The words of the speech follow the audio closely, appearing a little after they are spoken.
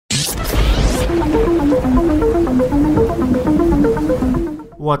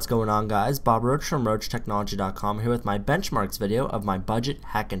What's going on, guys? Bob Roche from RocheTechnology.com here with my benchmarks video of my budget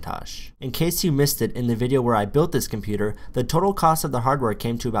Hackintosh. In case you missed it, in the video where I built this computer, the total cost of the hardware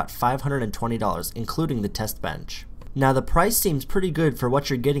came to about $520, including the test bench. Now the price seems pretty good for what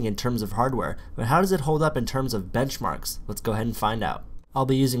you're getting in terms of hardware, but how does it hold up in terms of benchmarks? Let's go ahead and find out. I'll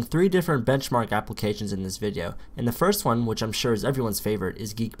be using 3 different benchmark applications in this video, and the first one, which I'm sure is everyone's favorite,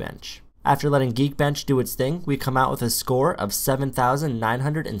 is Geekbench. After letting Geekbench do its thing, we come out with a score of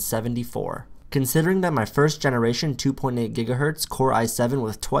 7,974. Considering that my first generation 2.8 GHz Core i7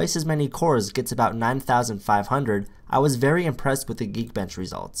 with twice as many cores gets about 9,500, I was very impressed with the Geekbench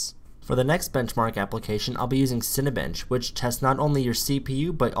results. For the next benchmark application, I'll be using Cinebench, which tests not only your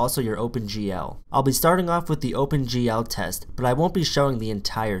CPU but also your OpenGL. I'll be starting off with the OpenGL test, but I won't be showing the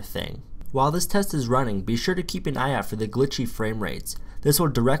entire thing. While this test is running, be sure to keep an eye out for the glitchy frame rates. This will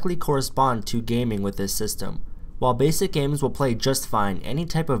directly correspond to gaming with this system. While basic games will play just fine, any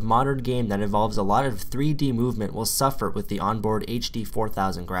type of modern game that involves a lot of 3D movement will suffer with the onboard HD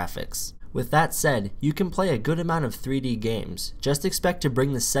 4000 graphics. With that said, you can play a good amount of 3D games, just expect to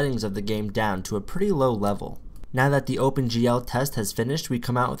bring the settings of the game down to a pretty low level. Now that the OpenGL test has finished, we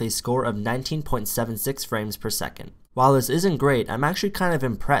come out with a score of 19.76 frames per second. While this isn't great, I'm actually kind of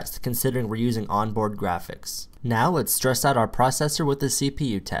impressed considering we're using onboard graphics. Now let's stress out our processor with the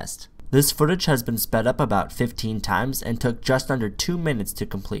CPU test. This footage has been sped up about 15 times and took just under 2 minutes to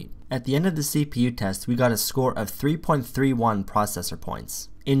complete. At the end of the CPU test, we got a score of 3.31 processor points.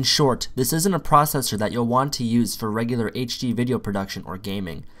 In short, this isn't a processor that you'll want to use for regular HD video production or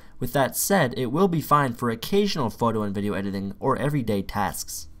gaming. With that said, it will be fine for occasional photo and video editing or everyday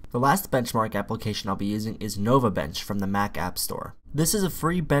tasks. The last benchmark application I'll be using is NovaBench from the Mac App Store. This is a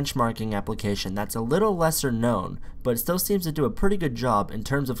free benchmarking application that's a little lesser known, but it still seems to do a pretty good job in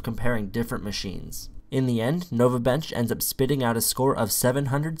terms of comparing different machines. In the end, NovaBench ends up spitting out a score of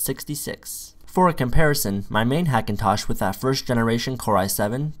 766. For a comparison, my main Hackintosh with that first generation Core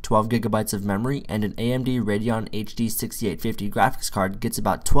i7, 12GB of memory, and an AMD Radeon HD 6850 graphics card gets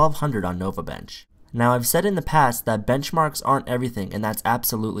about 1200 on NovaBench. Now, I've said in the past that benchmarks aren't everything, and that's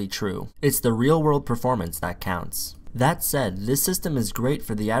absolutely true. It's the real world performance that counts. That said, this system is great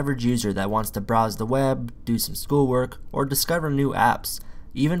for the average user that wants to browse the web, do some schoolwork, or discover new apps.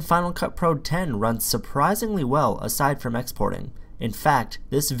 Even Final Cut Pro 10 runs surprisingly well aside from exporting. In fact,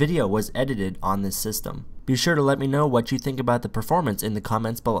 this video was edited on this system. Be sure to let me know what you think about the performance in the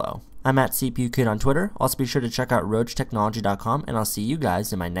comments below. I'm at CPU Kid on Twitter. Also be sure to check out RocheTechnology.com, and I'll see you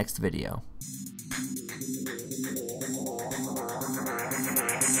guys in my next video.